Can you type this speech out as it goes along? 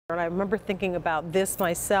And I remember thinking about this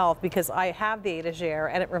myself because I have the étagère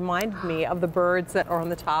and it reminded me of the birds that are on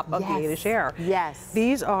the top of the étagère. Yes.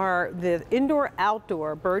 These are the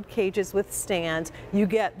indoor-outdoor bird cages with stands. You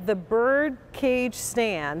get the bird cage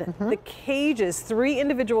stand, the cages, 3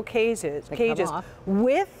 individual cages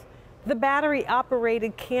with the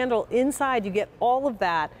battery-operated candle inside. You get all of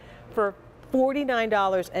that for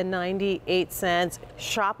 $49.98.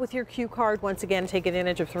 Shop with your Q card. Once again, take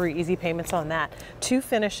advantage of 3 easy payments on that. 2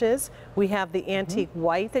 finishes. We have the antique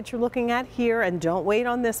white that you're looking at here, and don't wait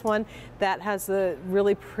on this one. That has the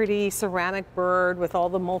really pretty ceramic bird with all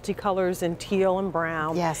the multicolors in teal and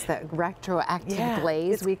brown. Yes, the retroactive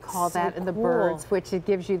glaze, we call that in the birds, which it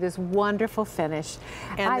gives you this wonderful finish.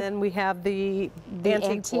 And then we have the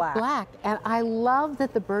antique black. And I love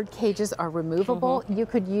that the bird cages are removable. You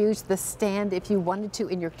could use the stand if you wanted to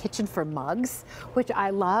in your kitchen for mugs, which I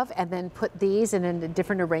love, and then put these in a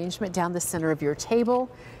different arrangement down the center of your table.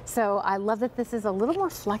 So I love that this is a little more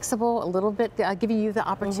flexible, a little bit giving you the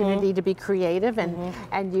opportunity to be creative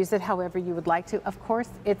and use it however you would like to. Of course,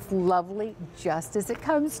 it's lovely just as it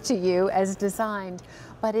comes to you as designed,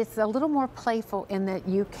 but it's a little more playful in that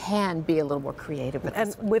you can be a little more creative with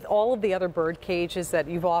this one. With all of the other bird cages that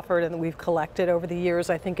you've offered and that we've collected over the years,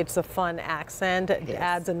 I think it's a fun accent. It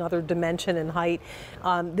adds another dimension and height.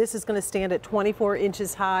 This is going to stand at 24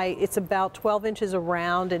 inches high. It's about 12 inches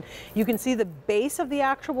around, and you can see the base of the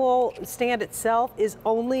actual stand itself is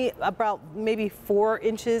only about maybe 4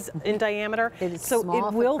 inches in diameter. So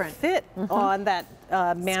it will fit on that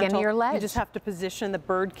mantle. Skinnier ledge. You just have to position the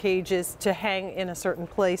bird cages to hang in a certain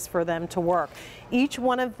place for them to work. Each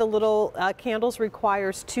one of the little candles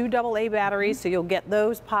requires 2 AA batteries, so you'll get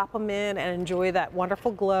those, pop them in, and enjoy that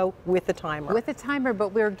wonderful glow with the timer. With the timer, but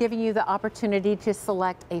we're giving you the opportunity to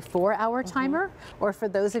select a 4-hour timer, or for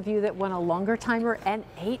those of you that want a longer timer, an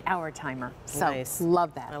 8-hour timer. So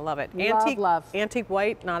love that. I love it. Love. Antique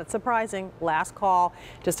white, not surprising. Last call,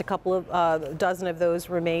 just a couple of dozen of those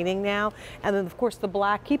remaining now. And then of course the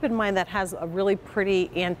black, keep in mind that has a really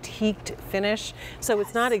pretty antiqued finish. So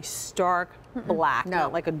it's not a stark black,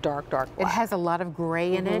 not like a dark black. It has a lot of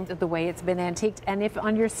gray in it, the way it's been antiqued. And if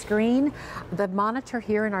on your screen, the monitor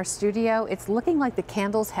here in our studio, it's looking like the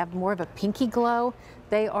candles have more of a pinky glow.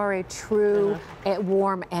 They are a true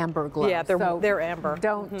warm amber glow. Yeah, they're amber.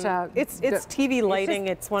 Don't. It's TV lighting.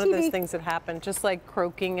 It's one of those things that happen, just like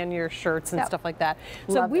croaking in your shirts and stuff like that.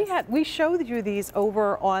 So we showed you these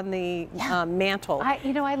over on the mantle.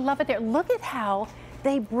 I love it there. Look at how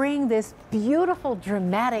they bring this beautiful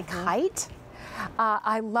dramatic height.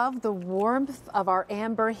 I love the warmth of our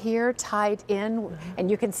amber here tied in,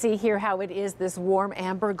 and you can see here how it is this warm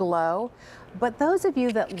amber glow. But those of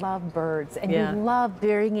you that love birds and you love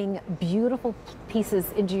bringing beautiful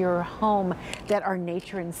pieces into your home that are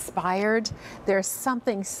nature inspired, there's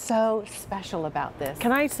something so special about this.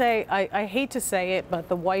 Can I say, I hate to say it, but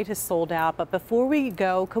the white is sold out. But before we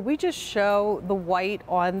go, could we just show the white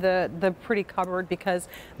on the pretty cupboard? Because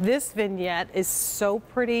this vignette is so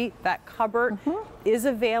pretty. That cupboard is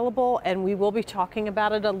available, and we will be talking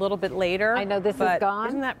about it a little bit later. I know this is gone.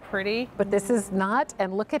 Isn't that pretty? But this is not,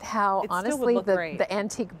 and look at how, honestly, the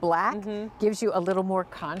antique black gives you a little more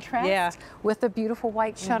contrast with the beautiful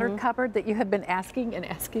white shuttered cupboard that you have been asking and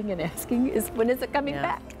asking and asking is when is it coming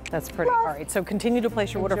back? That's pretty. All right, so continue to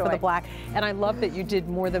place your order for the black. And I love that you did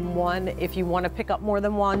more than one. If you want to pick up more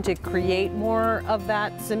than one to create more of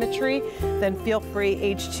that symmetry, then feel free.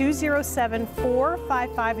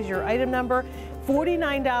 H207455 is your item number.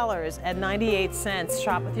 $49.98.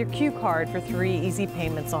 Shop with your Q card for 3 easy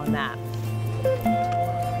payments on that.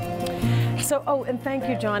 So, and thank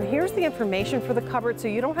you, John. Here's the information for the cupboard, so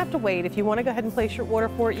you don't have to wait. If you want to go ahead and place your order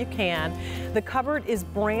for it, you can. The cupboard is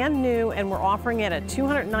brand new, and we're offering it at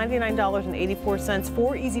 $299.84,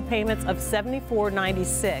 4 easy payments of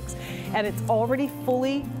 $74.96, and it's already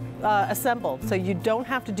fully assembled, so you don't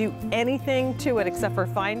have to do anything to it except for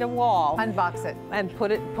find a wall, unbox it, and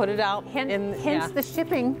put it out. Hence the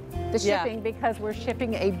shipping. Because we're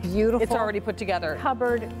shipping a beautiful. It's already put together.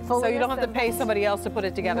 Cupboard fully. So you don't have to pay somebody else to put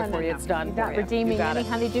it together for you. It's done. You're not redeeming any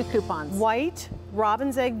honeydew coupons. White,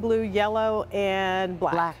 robin's egg blue, yellow, and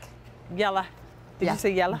black. Yellow. Did you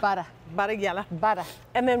say yellow? Butter. Butter yellow. Butter.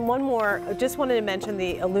 And then one more, just wanted to mention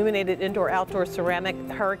the Illuminated Indoor Outdoor Ceramic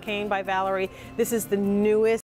Hurricane by Valerie. This is the newest